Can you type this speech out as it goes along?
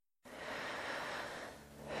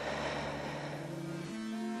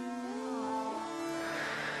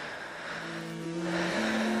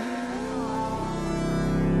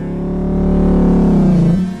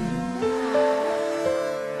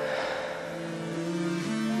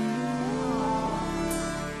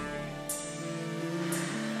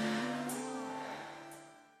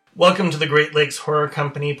Welcome to the Great Lakes Horror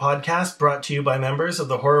Company podcast, brought to you by members of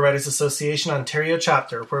the Horror Writers Association Ontario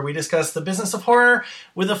chapter, where we discuss the business of horror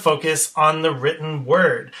with a focus on the written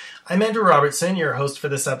word. I'm Andrew Robertson, your host for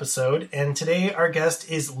this episode, and today our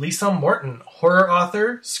guest is Lisa Morton, horror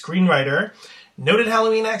author, screenwriter, noted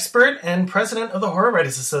Halloween expert, and president of the Horror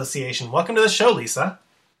Writers Association. Welcome to the show, Lisa.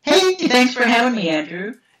 Hey, thanks for having me,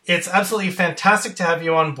 Andrew. It's absolutely fantastic to have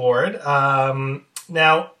you on board.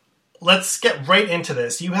 Now, let's get right into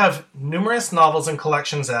this. You have numerous novels and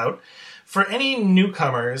collections out. For any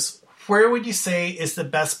newcomers, where would you say is the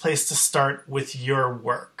best place to start with your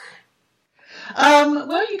work?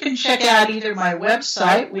 Well, you can check out either my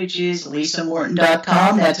website, which is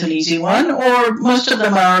lisamorton.com, that's an easy one, or most of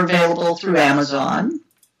them are available through Amazon.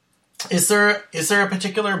 Is there a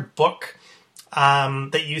particular book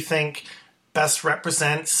that you think best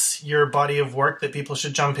represents your body of work that people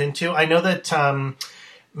should jump into? I know that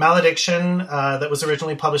Malediction, that was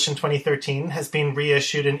originally published in 2013, has been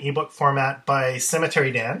reissued in ebook format by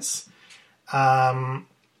Cemetery Dance. And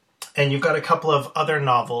you've got a couple of other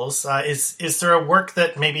novels. Is there a work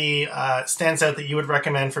that maybe stands out that you would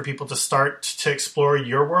recommend for people to start to explore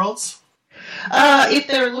your worlds? If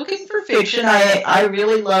they're looking for fiction, I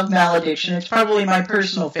really love Malediction. It's probably my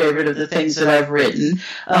personal favorite of the things that I've written.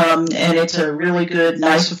 And it's a really good,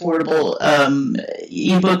 nice, affordable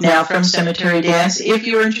ebook now from Cemetery Dance. If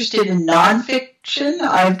you're interested in nonfiction,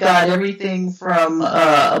 I've got everything from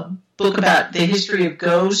a book about the history of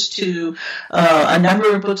ghosts to a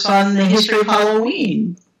number of books on the history of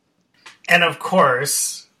Halloween. And of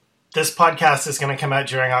course, this podcast is going to come out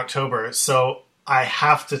during October, so I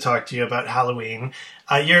have to talk to you about Halloween.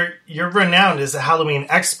 You're renowned as a Halloween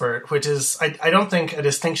expert, which is, I don't think, a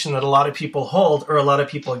distinction that a lot of people hold or a lot of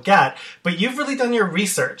people get, but you've really done your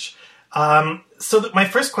research. So that my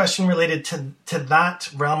first question related to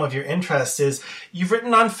that realm of your interest is, you've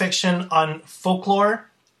written nonfiction on folklore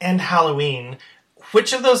and Halloween.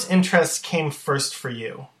 Which of those interests came first for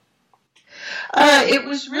you? It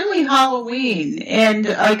was really Halloween, and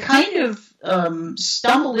I kind of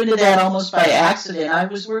stumbled into that almost by accident. I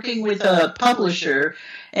was working with a publisher,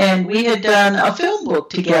 and we had done a film book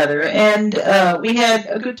together, and we had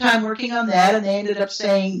a good time working on that, and they ended up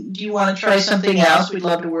saying, do you want to try something else? We'd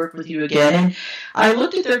love to work with you again. And I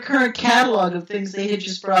looked at their current catalog of things they had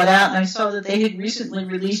just brought out, and I saw that they had recently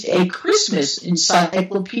released a Christmas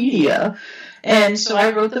encyclopedia. And so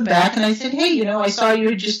I wrote them back and I said, hey, I saw you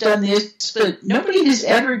had just done this, but nobody has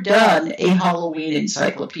ever done a Halloween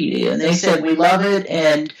encyclopedia. And they said, we love it.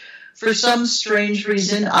 And for some strange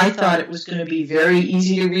reason, I thought it was going to be very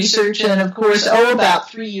easy to research. And of course,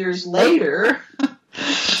 about 3 years later.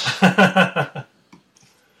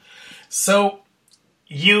 So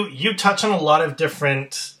you touch on a lot of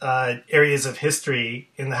different areas of history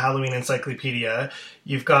in the Halloween encyclopedia.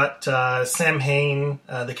 You've got Samhain,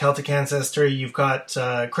 the Celtic ancestor. You've got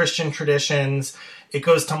Christian traditions. It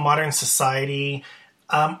goes to modern society.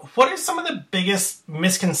 What are some of the biggest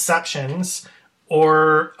misconceptions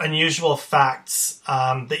or unusual facts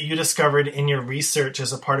that you discovered in your research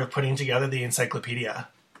as a part of putting together the encyclopedia?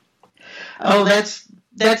 Oh, that's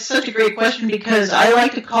such a great question, because I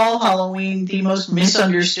like to call Halloween the most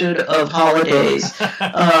misunderstood of holidays.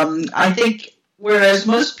 I think whereas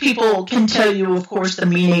most people can tell you, of course, the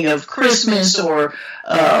meaning of Christmas or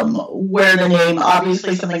where the name,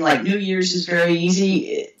 obviously something like New Year's is very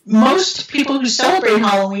easy, most people who celebrate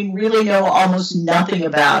Halloween really know almost nothing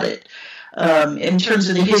about it. In terms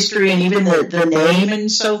of the history and even the name and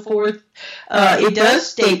so forth. It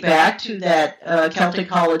does date back to that Celtic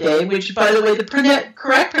holiday, which, by the way, the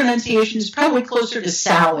correct pronunciation is probably closer to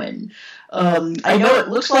Samhain. I know it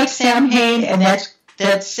looks like Samhain, and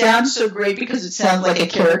that sounds so great because it sounds like a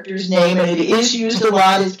character's name, and it is used a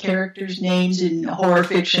lot as characters' names in horror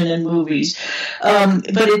fiction and movies. But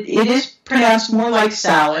it is pronounced more like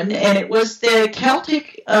Samhain, and it was the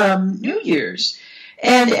Celtic New Year's.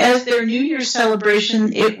 And as their New Year's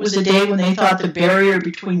celebration, it was a day when they thought the barrier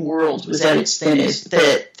between worlds was at its thinnest,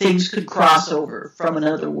 that things could cross over from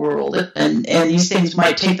another world. And these things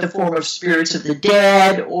might take the form of spirits of the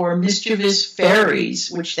dead or mischievous fairies,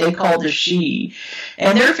 which they called the Sidhe.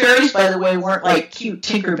 And their fairies, by the way, weren't like cute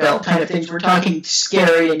Tinkerbell kind of things. We're talking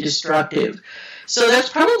scary and destructive. So that's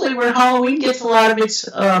probably where Halloween gets a lot of its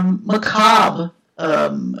macabre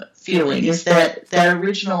feeling, is that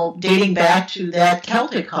original dating back to that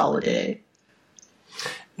Celtic holiday.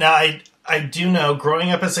 Now, I do know,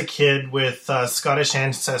 growing up as a kid with Scottish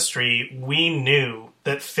ancestry, we knew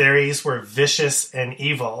that fairies were vicious and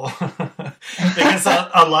evil because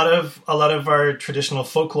a lot of our traditional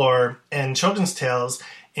folklore and children's tales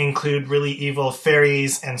include really evil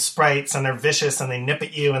fairies and sprites, and they're vicious and they nip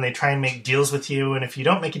at you and they try and make deals with you. And if you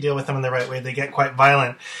don't make a deal with them in the right way, they get quite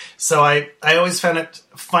violent. So I always found it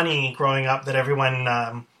funny growing up that everyone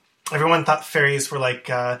thought fairies were like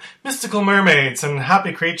mystical mermaids and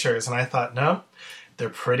happy creatures. And I thought, no, they're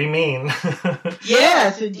pretty mean.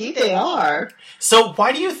 Yes, indeed they are. So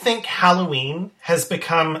why do you think Halloween has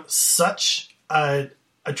become such a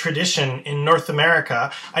tradition in North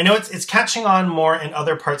America? I know it's catching on more in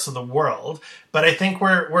other parts of the world, but I think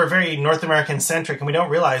we're very North American centric, and we don't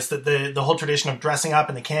realize that the whole tradition of dressing up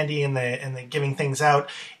and the candy and the giving things out,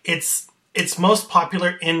 it's most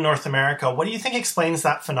popular in North America. What do you think explains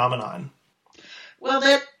that phenomenon? Well,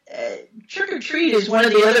 that trick-or-treat is one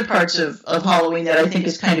of the other parts of Halloween that I think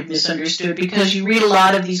is kind of misunderstood, because you read a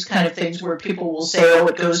lot of these kind of things where people will say, oh,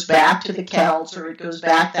 it goes back to the Celts, or it goes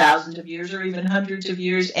back thousands of years, or even hundreds of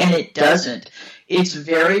years, and it doesn't. It's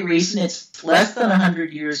very recent. It's less than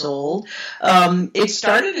 100 years old. It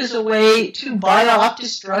started as a way to buy off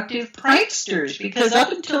destructive pranksters, because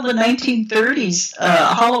up until the 1930s,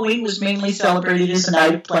 Halloween was mainly celebrated as a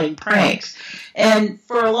night of playing pranks. And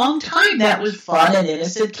for a long time, that was fun and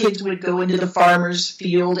innocent. Kids would go into the farmer's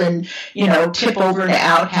field and, tip over an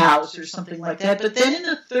outhouse or something like that. But then in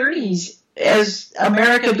the 30s, as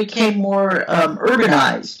America became more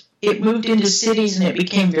urbanized, it moved into cities and it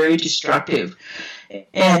became very destructive.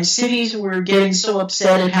 And cities were getting so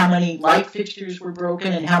upset at how many light fixtures were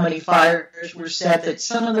broken and how many fires were set that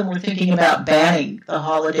some of them were thinking about banning the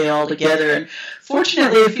holiday altogether. And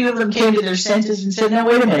fortunately, a few of them came to their senses and said, no,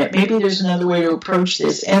 wait a minute, maybe there's another way to approach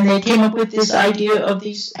this. And they came up with this idea of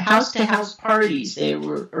these house-to-house parties, they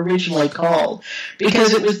were originally called,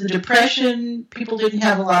 because it was the Depression, people didn't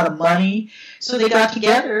have a lot of money. So they got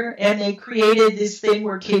together and they created this thing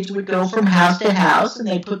where kids would go from house to house and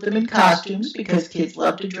they put them in costumes because kids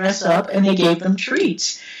love to dress up, and they gave them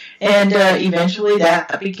treats. And eventually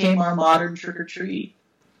that became our modern trick-or-treat.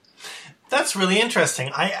 That's really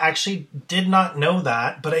interesting. I actually did not know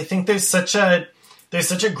that, but I think there's such a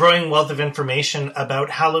growing wealth of information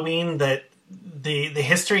about Halloween that the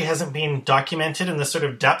history hasn't been documented in the sort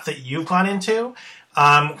of depth that you've gone into.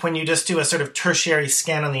 When you just do a sort of tertiary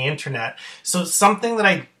scan on the internet. So something that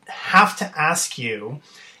I have to ask you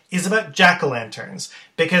is about jack-o'-lanterns,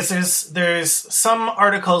 because there's some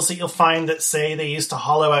articles that you'll find that say they used to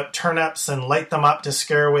hollow out turnips and light them up to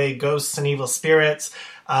scare away ghosts and evil spirits.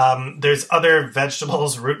 There's other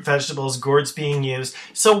vegetables, root vegetables, gourds being used.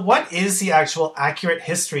 So what is the actual accurate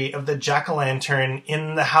history of the jack-o'-lantern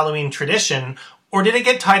in the Halloween tradition, or did it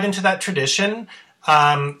get tied into that tradition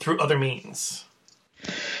through other means?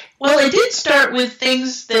 Well, it did start with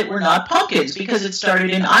things that were not pumpkins, because it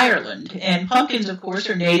started in Ireland. And pumpkins, of course,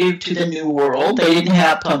 are native to the New World. They didn't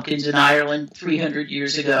have pumpkins in Ireland 300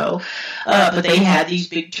 years ago, but they had these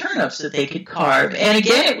big turnips that they could carve. And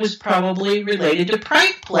again, it was probably related to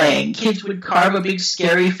prank playing. Kids would carve a big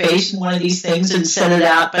scary face in one of these things and set it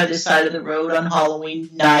out by the side of the road on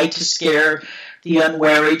Halloween night to scare the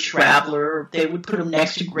unwary traveler. They would put them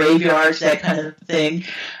next to graveyards, that kind of thing.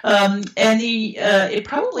 It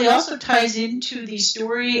probably also ties into the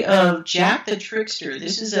story of Jack the Trickster.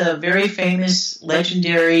 This is a very famous,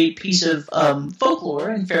 legendary piece of folklore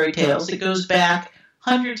and fairy tales. It goes back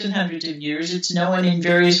hundreds and hundreds of years. It's known in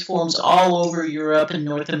various forms all over Europe and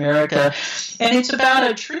North America. And it's about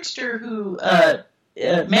a trickster who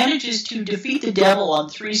manages to defeat the devil on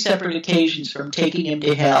 3 separate occasions from taking him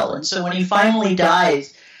to hell. And so when he finally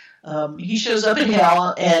dies, he shows up in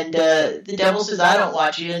hell, and the devil says, I don't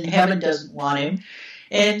want you, and heaven doesn't want him.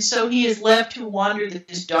 And so he is left to wander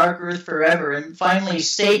this dark earth forever. And finally,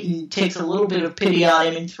 Satan takes a little bit of pity on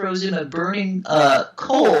him and throws him a burning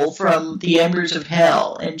coal from the embers of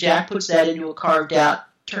hell. And Jack puts that into a carved out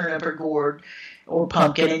turnip or gourd or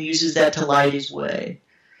pumpkin and uses that to light his way.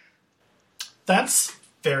 That's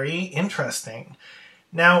very interesting.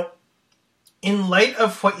 Now, in light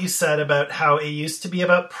of what you said about how it used to be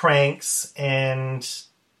about pranks and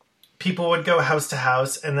people would go house to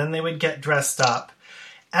house and then they would get dressed up,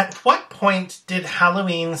 at what point did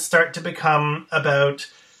Halloween start to become about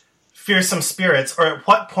fearsome spirits? Or at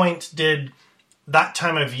what point did that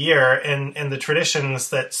time of year and the traditions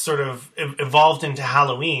that sort of evolved into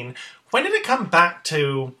Halloween, when did it come back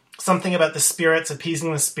to something about the spirits,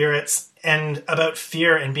 appeasing the spirits, and about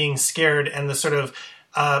fear and being scared and the sort of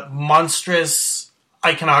monstrous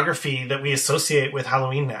iconography that we associate with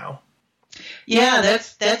Halloween now? Yeah,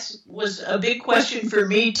 that was a big question for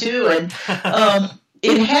me too, and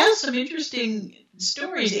it has some interesting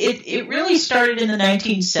stories, it really started in the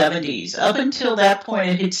 1970s. Up until that point,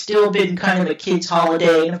 it had still been kind of a kid's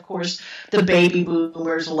holiday, and of course, the baby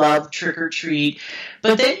boomers loved trick or treat.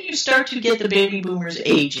 But then you start to get the baby boomers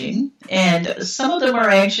aging, and some of them are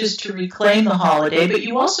anxious to reclaim the holiday, but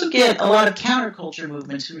you also get a lot of counterculture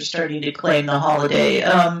movements who are starting to claim the holiday.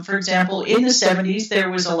 For example, in the 70s, there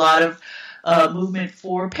was a lot of movement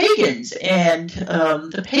for pagans, and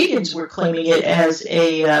the pagans were claiming it as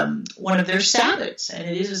one of their Sabbaths, and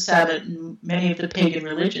it is a Sabbath in many of the pagan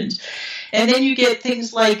religions. And then you get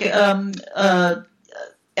things like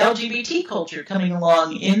LGBT culture coming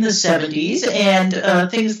along in the 70s, and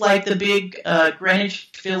things like the big Greenwich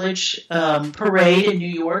Village parade in New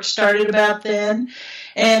York started about then.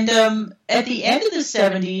 And at the end of the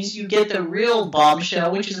 70s, you get the real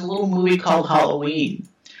bombshell, which is a little movie called Halloween.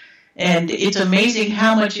 And it's amazing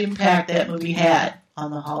how much impact that movie had on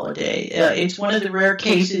the holiday. It's one of the rare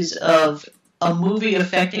cases of a movie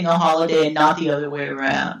affecting a holiday and not the other way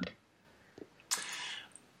around.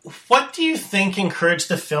 What do you think encouraged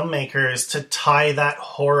the filmmakers to tie that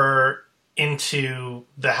horror into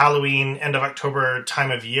the Halloween, end of October time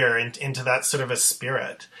of year, into that sort of a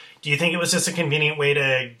spirit? Do you think it was just a convenient way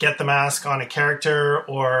to get the mask on a character,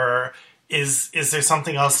 or is there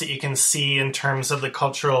something else that you can see in terms of the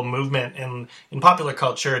cultural movement in popular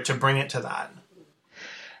culture to bring it to that?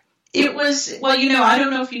 It was, well, I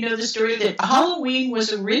don't know if you know the story that Halloween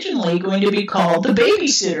was originally going to be called the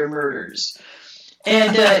Babysitter Murders.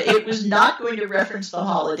 And it was not going to reference the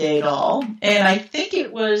holiday at all. And I think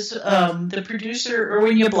it was the producer,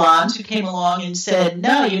 Irwin Yablans, who came along and said,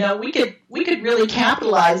 no, we could really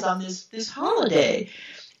capitalize on this holiday.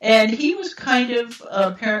 And he was kind of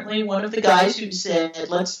apparently one of the guys who said,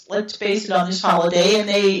 let's base it on this holiday. And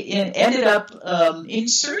they ended up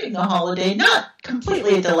inserting the holiday, not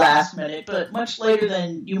completely at the last minute, but much later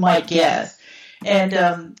than you might guess.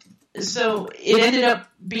 And so it ended up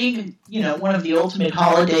being, one of the ultimate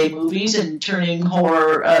holiday movies and turning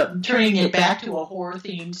it back to a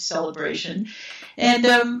horror-themed celebration.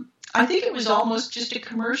 And I think it was almost just a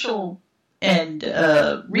commercial and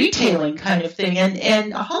retailing kind of thing.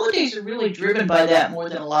 And holidays are really driven by that more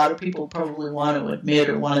than a lot of people probably want to admit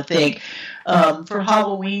or want to think. For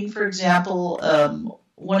Halloween, for example,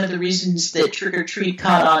 one of the reasons that trick-or-treat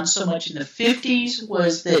caught on so much in the 50s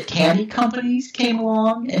was that candy companies came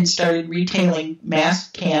along and started retailing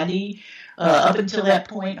masked candy. Up until that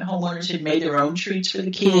point, homeowners had made their own treats for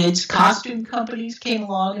the kids. Costume companies came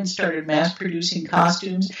along and started mass-producing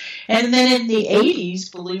costumes. And then in the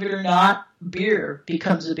 80s, believe it or not, beer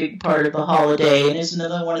becomes a big part of the holiday and is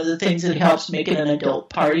another one of the things that helps make it an adult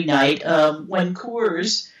party night. When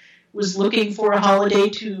Coors was looking for a holiday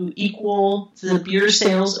to equal the beer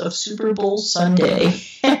sales of Super Bowl Sunday,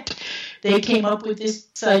 they came up with this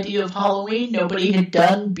idea of Halloween. Nobody had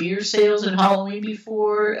done beer sales at Halloween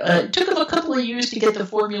before. It took them a couple of years to get the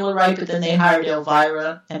formula right, but then they hired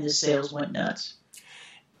Elvira, and the sales went nuts.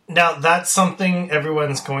 Now, that's something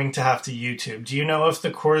everyone's going to have to YouTube. Do you know if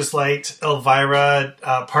the Coors Light Elvira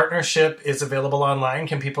partnership is available online?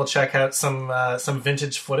 Can people check out some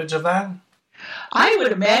vintage footage of that? I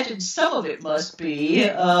would imagine some of it must be.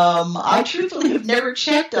 I truthfully have never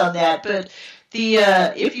checked on that, but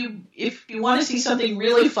if you want to see something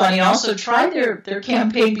really funny, also try their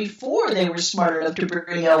campaign before they were smart enough to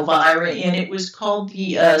bring Elvira in. It was called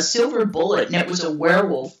the Silver Bullet, and it was a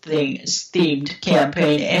werewolf themed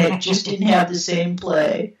campaign, and it just didn't have the same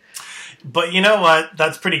play. But you know what?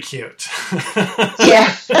 That's pretty cute.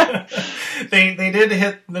 Yeah. They did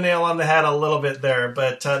hit the nail on the head a little bit there,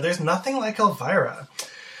 but there's nothing like Elvira.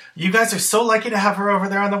 You guys are so lucky to have her over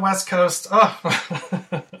there on the West Coast.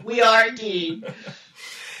 Oh. We are indeed.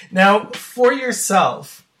 Now, for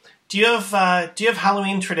yourself, do you have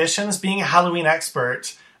Halloween traditions? Being a Halloween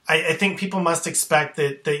expert, I think people must expect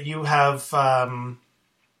that you have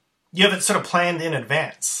it sort of planned in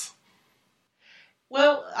advance.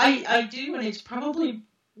 Well, I do, and it's probably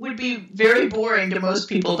would be very boring to most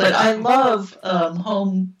people, but I love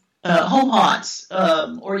home haunts,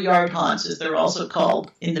 or yard haunts, as they're also called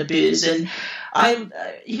in the biz. And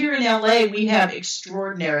here in LA, we have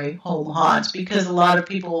extraordinary home haunts because a lot of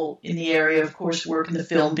people in the area, of course, work in the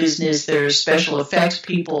film business. There's special effects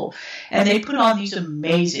people, and they put on these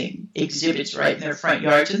amazing exhibits right in their front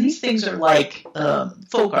yards. And these things are like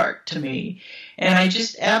folk art to me. And I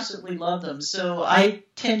just absolutely love them. So I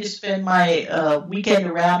tend to spend my weekend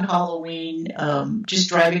around Halloween just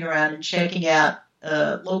driving around and checking out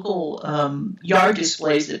local yard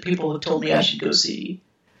displays that people have told me I should go see.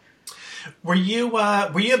 Were you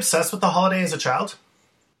obsessed with the holiday as a child?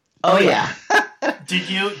 Oh yeah. Do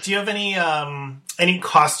you have any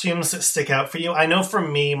costumes that stick out for you? I know for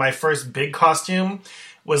me, my first big costume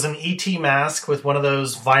was an ET mask with one of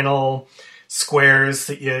those vinyl squares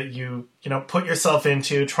that you put yourself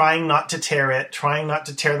into, trying not to tear it, trying not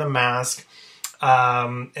to tear the mask,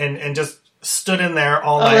 and just stood in there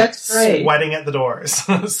all night sweating at the doors.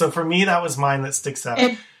 So for me, that was mine that sticks out.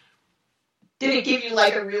 And did it give you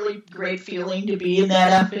like a really great feeling to be in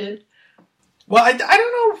that outfit? Well, I don't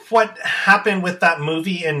know what happened with that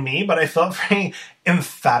movie in me, but I felt very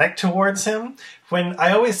emphatic towards him. When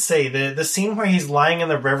I always say the scene where he's lying in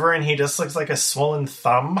the river and he just looks like a swollen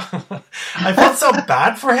thumb, I felt so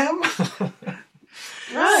bad for him.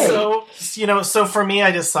 Right. So for me,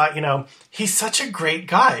 I just thought, he's such a great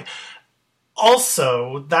guy.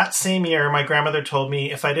 Also, that same year, my grandmother told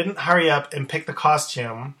me if I didn't hurry up and pick the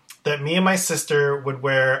costume, that me and my sister would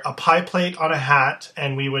wear a pie plate on a hat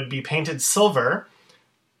and we would be painted silver,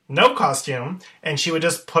 no costume, and she would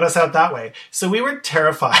just put us out that way. So we were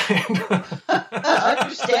terrified.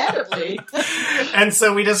 Understandably. And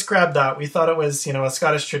so we just grabbed that. We thought it was, a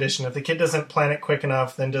Scottish tradition. If the kid doesn't plan it quick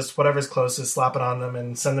enough, then just whatever's closest, slap it on them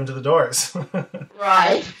and send them to the doors.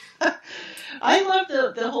 Right. I love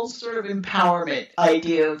the whole sort of empowerment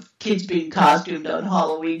idea of kids being costumed on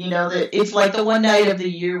Halloween. That it's like the one night of the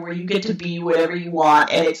year where you get to be whatever you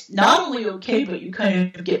want, and it's not only okay, but you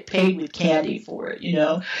kind of get paid with candy for it.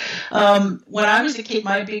 When I was a kid,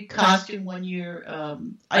 my big costume one year,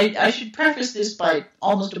 I should preface this by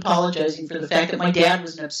almost apologizing for the fact that my dad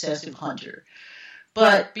was an obsessive hunter.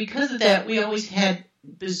 But because of that, we always had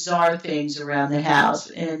bizarre things around the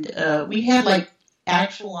house, and we had like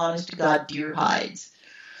actual honest-to-God deer hides.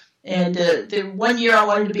 And the one year I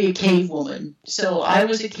wanted to be a cave woman. So I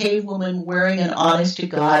was a cave woman wearing an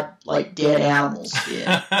honest-to-God, like, dead animal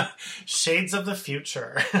skin. Shades of the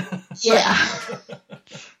future. Yeah.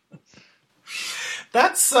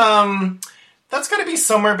 That's got to be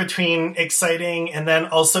somewhere between exciting and then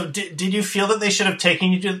also, did you feel that they should have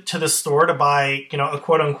taken you to the store to buy, a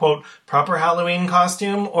quote-unquote proper Halloween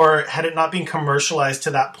costume? Or had it not been commercialized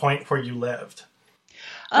to that point where you lived?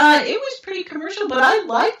 It was pretty commercial, but I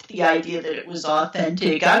liked the idea that it was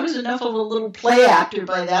authentic. I was enough of a little play actor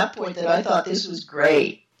by that point that I thought this was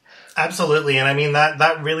great. Absolutely. And I mean,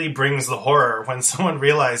 that really brings the horror when someone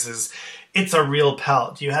realizes it's a real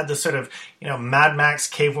pelt. You had this sort of, Mad Max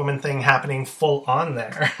cave woman thing happening full on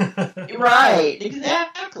there. Right.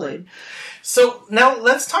 Exactly. So now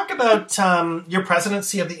let's talk about your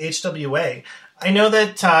presidency of the HWA. I know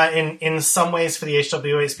that in some ways for the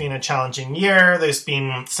HWA it's been a challenging year. There's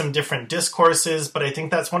been some different discourses, but I think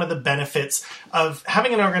that's one of the benefits of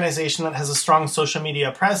having an organization that has a strong social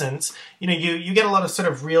media presence. You get a lot of sort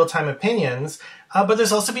of real-time opinions, but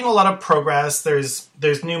there's also been a lot of progress.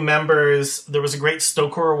 There's new members. There was a great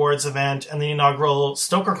Stoker Awards event and the inaugural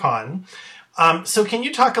StokerCon. So can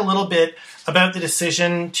you talk a little bit about the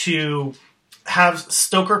decision to have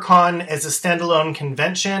StokerCon as a standalone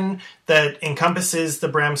convention that encompasses the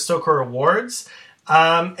Bram Stoker Awards,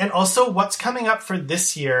 and also what's coming up for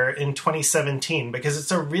this year in 2017, because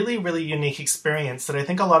it's a really, really unique experience that I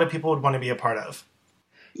think a lot of people would want to be a part of.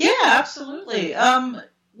 Yeah, absolutely.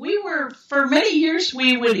 For many years,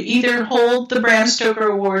 we would either hold the Bram Stoker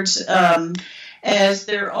Awards as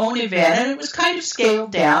their own event, and it was kind of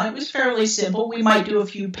scaled down. It was fairly simple. We might do a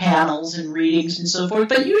few panels and readings and so forth,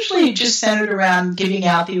 but usually it just centered around giving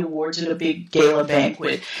out the awards at a big gala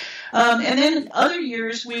banquet. And then other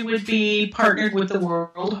years we would be partnered with the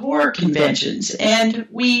World Horror Conventions, and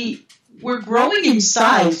we were growing in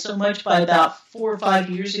size so much by about 4 or 5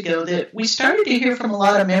 years ago that we started to hear from a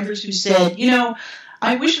lot of members who said,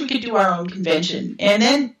 I wish we could do our own convention. And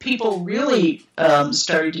then people really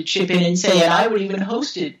started to chip in and say, and I would even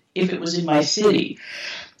host it if it was in my city.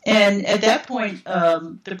 And at that point,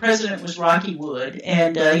 the president was Rocky Wood,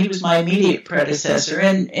 and he was my immediate predecessor.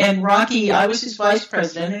 And Rocky, I was his vice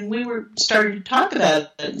president, and we started to talk about it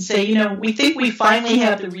and say, we think we finally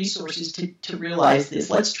have the resources to realize this.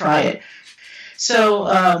 Let's try it.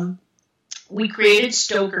 So we created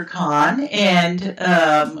StokerCon,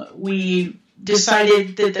 and we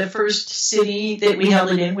decided that the first city that we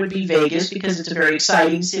held it in would be Vegas because it's a very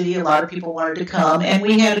exciting city. A lot of people wanted to come, and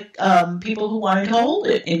we had people who wanted to hold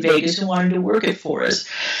it in Vegas who wanted to work it for us.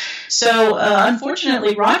 So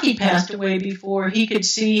unfortunately, Rocky passed away before he could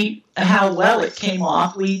see how well it came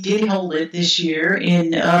off. We did hold it this year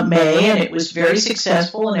in May, and it was very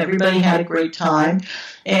successful, and everybody had a great time.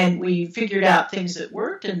 And we figured out things that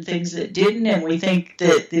worked and things that didn't, and we think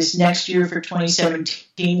that this next year for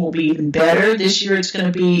 2017 will be even better. This year it's going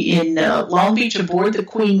to be in Long Beach aboard the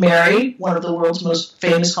Queen Mary, one of the world's most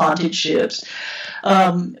famous haunted ships.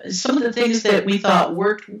 Some of the things that we thought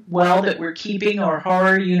worked well that we're keeping are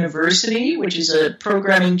Horror University, which is a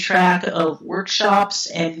programming track of workshops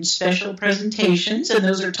and special presentations, and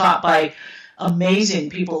those are taught by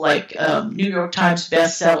amazing people like New York Times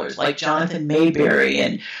bestsellers like Jonathan Mayberry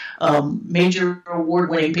and major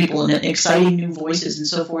award-winning people and exciting new voices and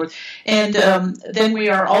so forth. And then we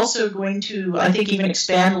are also going to, I think, even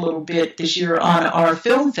expand a little bit this year on our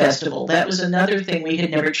film festival. That was another thing we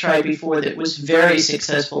had never tried before that was very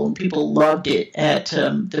successful, and people loved it at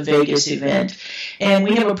the Vegas event. And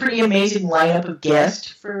we have a pretty amazing lineup of guests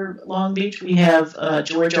for Long Beach. We have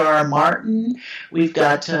George R.R. Martin. We've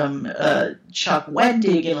got Chuck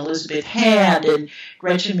Wendig and Elizabeth Hand and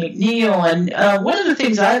Gretchen McNeil. And one of the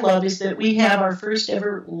things I love is that we have our first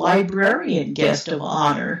ever librarian guest of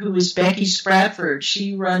honor, who is Becky Spratford.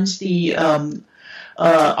 She runs the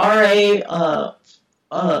RA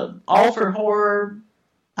All for Horror.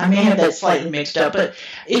 I may have that slightly mixed up, but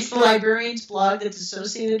it's the librarian's blog that's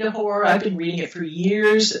associated to horror. I've been reading it for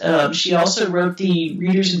years. She also wrote the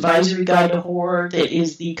Reader's Advisory Guide to Horror that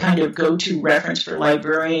is the kind of go-to reference for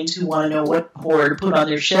librarians who want to know what horror to put on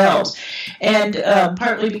their shelves. And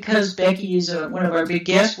partly because Becky is one of our big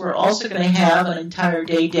guests, we're also going to have an entire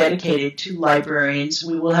day dedicated to librarians.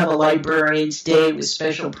 We will have a Librarians Day with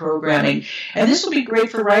special programming. And this will be great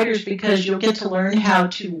for writers because you'll get to learn how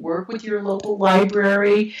to work with your local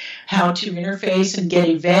library, how to interface and get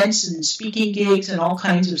events and speaking gigs and all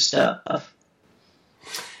kinds of stuff.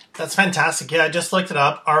 That's fantastic. Yeah, I just looked it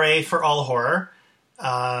up. RA for All Horror.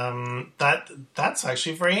 That's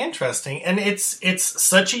actually very interesting, and it's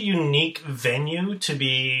such a unique venue to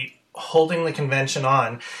be holding the convention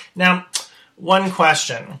on. Now, one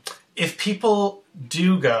question: if people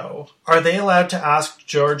do go, are they allowed to ask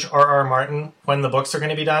George R.R. Martin when the books are going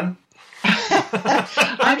to be done?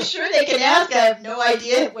 I'm sure they can ask. I have no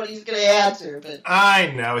idea what he's going to answer, but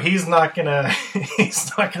I know he's not gonna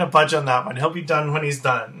budge on that one. He'll be done when he's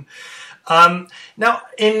done. Now,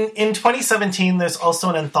 in 2017, there's also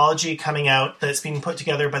an anthology coming out that's being put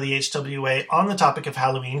together by the HWA on the topic of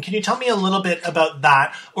Halloween. Can you tell me a little bit about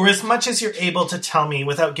that, or as much as you're able to tell me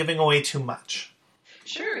without giving away too much?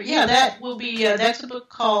 Sure, yeah, that will be, that's a book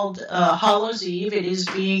called Hallows Eve. It is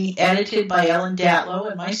being edited by Ellen Datlow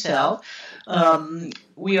and myself.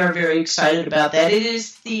 We are very excited about that. It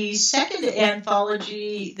is the second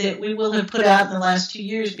anthology that we will have put out in the last 2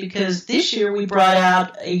 years, because this year we brought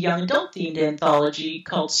out a young adult themed anthology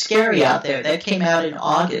called Scary Out There. That came out in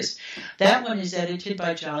August. That one is edited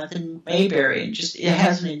by Jonathan Mayberry, and it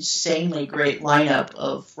has an insanely great lineup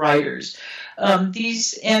of writers.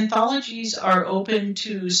 These anthologies are open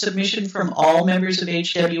to submission from all members of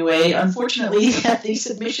HWA. Unfortunately, the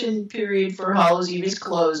submission period for Hallows Eve is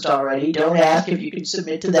closed already. Don't ask if you can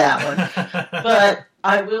submit to that one. But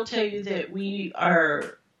I will tell you that we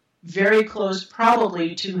are very close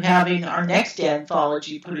probably to having our next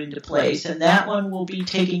anthology put into place, and that one will be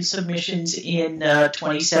taking submissions in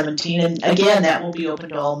 2017, and again, that will be open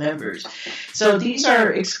to all members. So these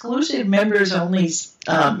are exclusive members-only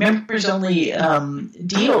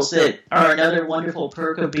deals that are another wonderful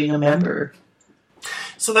perk of being a member.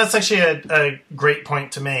 So that's actually a great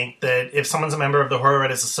point to make, that if someone's a member of the Horror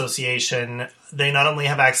Writers Association, they not only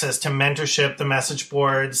have access to mentorship, the message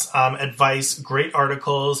boards, advice, great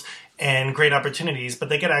articles, and great opportunities, but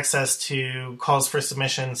they get access to calls for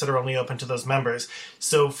submissions that are only open to those members.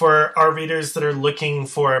 So for our readers that are looking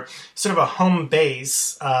for sort of a home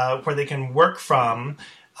base where they can work from,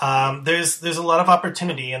 there's a lot of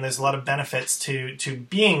opportunity and there's a lot of benefits to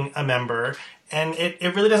being a member. And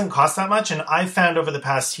it really doesn't cost that much. And I've found over the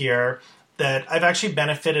past year that I've actually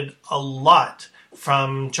benefited a lot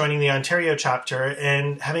from joining the Ontario chapter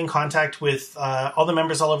and having contact with all the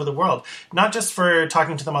members all over the world. Not just for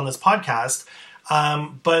talking to them on this podcast,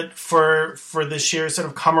 but for the sheer sort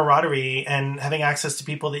of camaraderie and having access to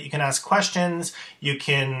people that you can ask questions, you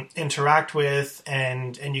can interact with,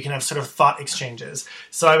 and you can have sort of thought exchanges.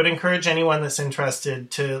 So I would encourage anyone that's interested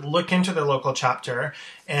to look into their local chapter,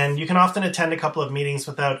 and you can often attend a couple of meetings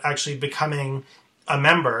without actually becoming a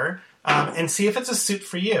member, and see if it's a suit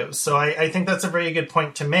for you. So I think that's a very good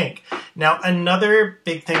point to make. Now, another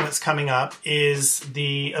big thing that's coming up is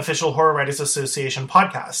the official Horror Writers Association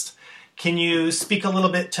podcast. Can you speak a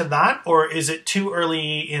little bit to that, or is it too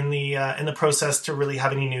early in the process to really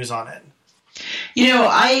have any news on it?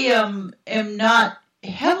 I am not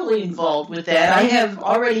heavily involved with that. I have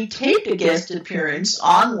already taped a guest appearance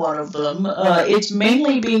on one of them. It's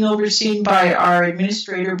mainly being overseen by our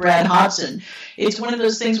administrator, Brad Hodson. It's one of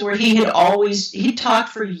those things where he talked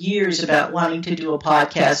for years about wanting to do a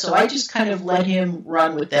podcast, so I just kind of let him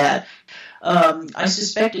run with that. I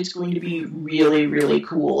suspect it's going to be really, really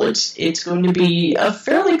cool. It's going to be a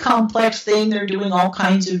fairly complex thing. They're doing all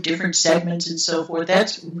kinds of different segments and so forth.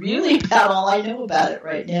 That's really about all I know about it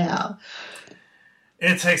right now.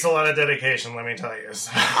 It takes a lot of dedication, let me tell you.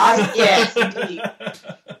 Yes, indeed.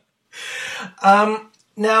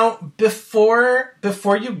 Now,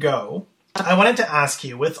 before you go, I wanted to ask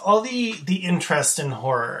you, with all the interest in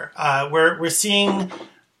horror, we're seeing,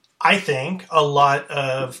 I think, a lot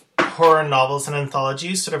of horror novels and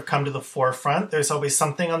anthologies sort of come to the forefront. There's always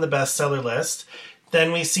something on the bestseller list.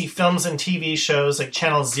 Then we see films and TV shows like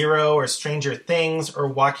Channel Zero or Stranger Things or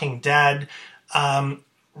Walking Dead,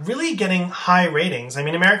 really getting high ratings. I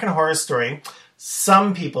mean, American Horror Story,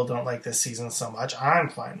 some people don't like this season so much. I'm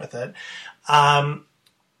fine with it.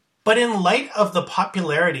 But in light of the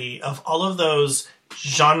popularity of all of those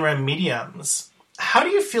genre mediums, how do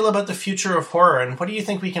you feel about the future of horror, and what do you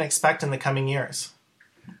think we can expect in the coming years?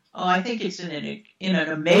 Oh, I think it's in an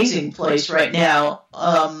amazing place right now.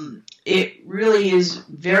 It really is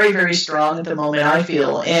very, very strong at the moment, I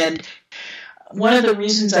feel. And one of the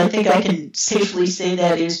reasons I think I can safely say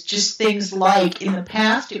that is just things like, in the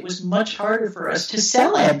past, it was much harder for us to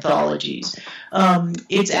sell anthologies.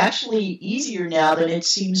 It's actually easier now than it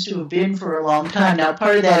seems to have been for a long time. Now,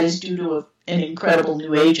 part of that is due to an incredible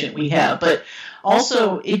new agent we have, but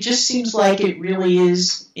also it just seems like it really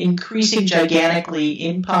is increasing gigantically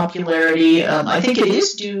in popularity. I think it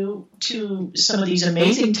is due to some of these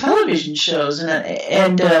amazing television shows,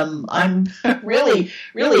 and I'm really,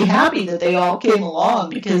 really happy that they all came along,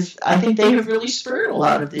 because I think they have really spurred a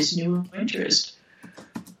lot of this new interest.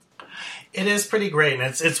 It is pretty great,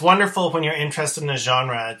 and it's wonderful when you're interested in a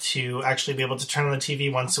genre to actually be able to turn on the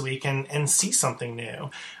TV once a week and see something new.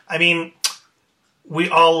 I mean, we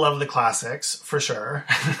all love the classics, for sure.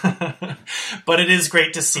 But it is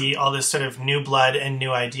great to see all this sort of new blood and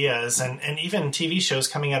new ideas, and even TV shows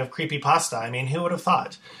coming out of creepypasta. I mean, who would have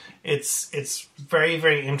thought? It's very,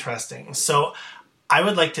 very interesting. So I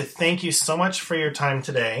would like to thank you so much for your time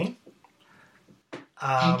today.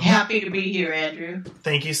 I'm happy to be here, Andrew.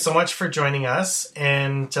 Thank you so much for joining us.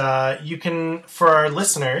 And you can, for our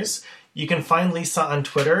listeners, you can find Lisa on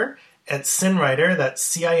Twitter at Cinwriter, that's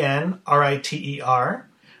CINRITER,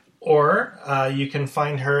 or you can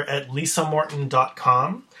find her at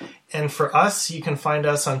lisamorton.com. And for us, you can find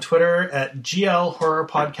us on Twitter at GL Horror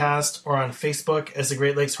Podcast, or on Facebook as the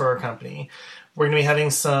Great Lakes Horror Company. We're going to be having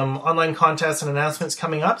some online contests and announcements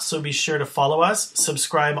coming up, so be sure to follow us,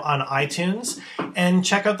 subscribe on iTunes, and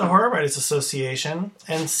check out the Horror Writers Association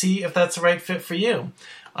and see if that's the right fit for you.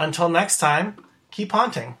 Until next time, keep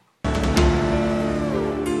haunting.